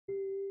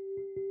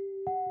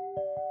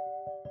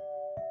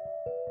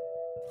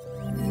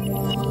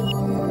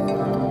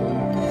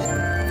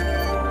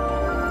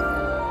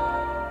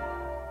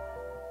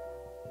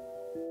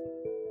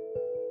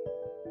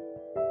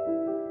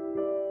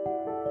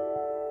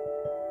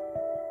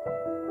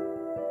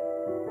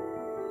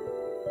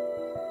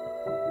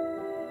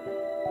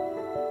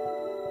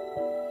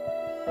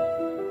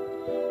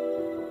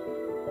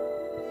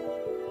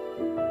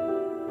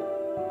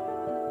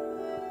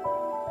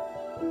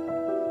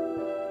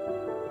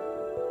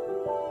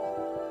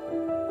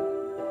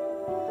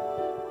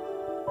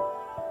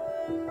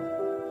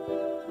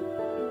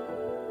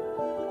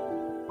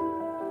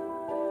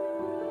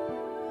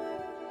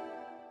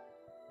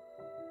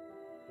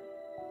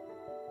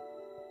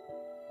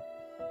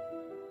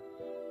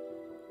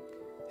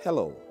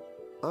Hello,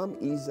 I'm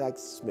Isaac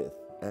Smith,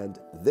 and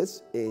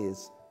this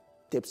is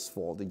Tips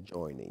for the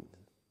Joining.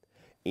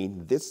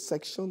 In this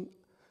section,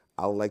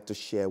 I'd like to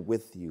share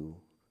with you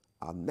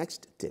our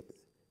next tip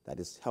that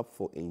is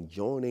helpful in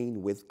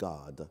joining with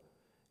God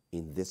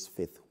in this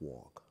faith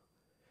walk.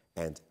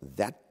 And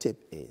that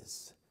tip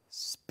is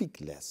speak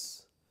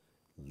less,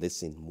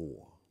 listen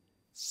more.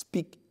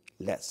 Speak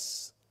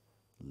less,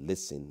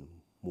 listen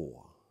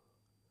more.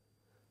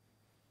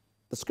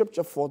 The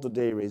scripture for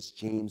today is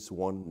James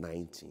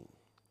 1:19.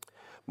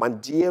 My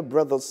dear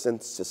brothers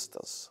and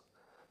sisters,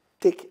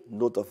 take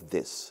note of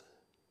this.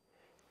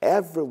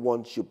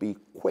 Everyone should be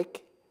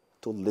quick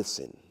to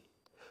listen,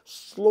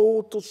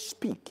 slow to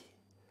speak,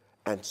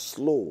 and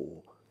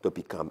slow to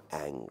become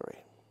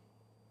angry.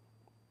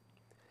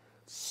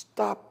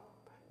 Stop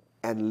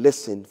and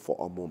listen for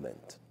a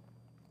moment.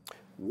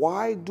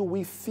 Why do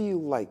we feel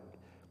like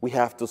we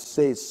have to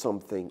say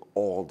something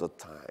all the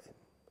time?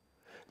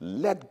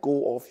 Let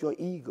go of your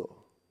ego.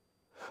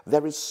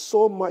 There is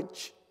so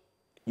much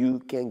you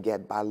can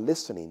get by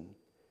listening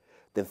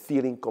than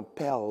feeling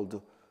compelled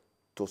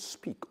to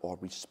speak or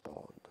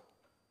respond.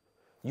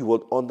 You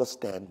will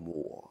understand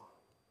more.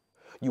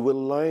 You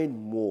will learn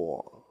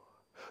more.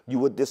 You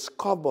will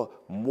discover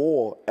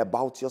more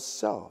about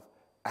yourself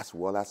as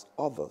well as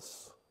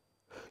others.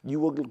 You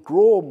will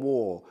grow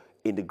more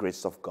in the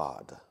grace of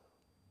God.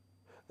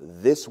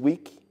 This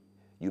week,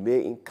 you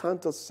may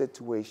encounter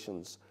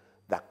situations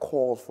that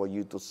call for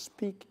you to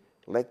speak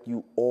like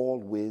you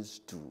always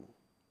do.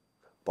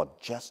 But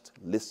just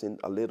listen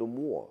a little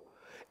more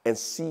and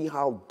see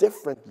how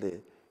differently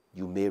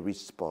you may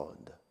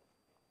respond.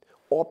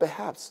 Or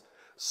perhaps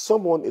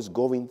someone is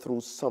going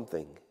through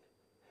something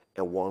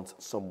and wants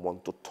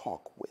someone to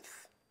talk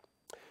with.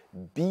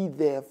 Be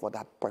there for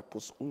that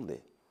purpose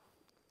only.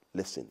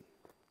 Listen.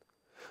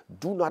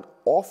 Do not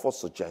offer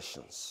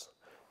suggestions.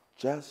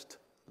 Just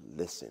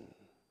listen.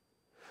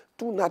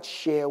 Do not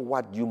share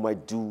what you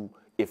might do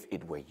if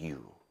it were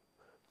you.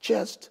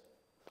 Just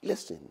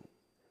listen.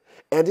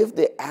 And if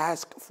they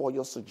ask for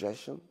your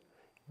suggestion,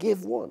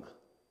 give one.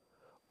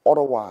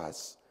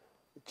 Otherwise,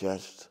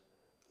 just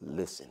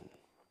listen.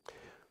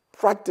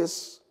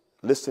 Practice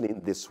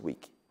listening this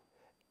week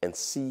and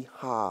see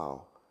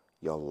how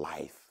your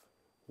life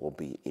will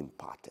be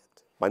imparted.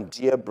 My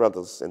dear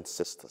brothers and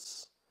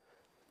sisters,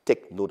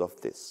 take note of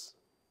this.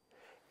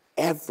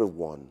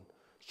 Everyone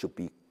should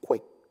be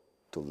quick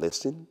to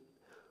listen,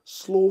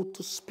 slow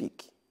to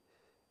speak,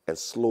 and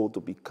slow to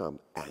become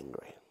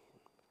angry.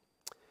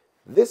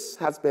 This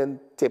has been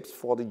Tips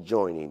for the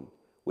Joining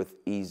with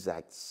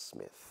Isaac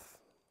Smith.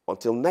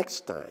 Until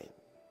next time,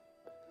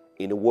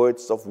 in the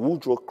words of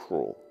Woodrow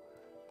Crowe,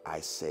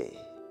 I say,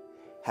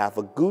 have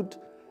a good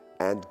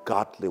and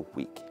godly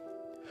week.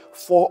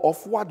 For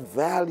of what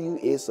value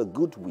is a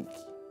good week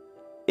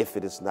if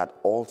it is not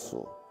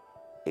also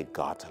a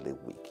godly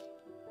week?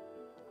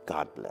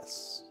 God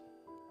bless.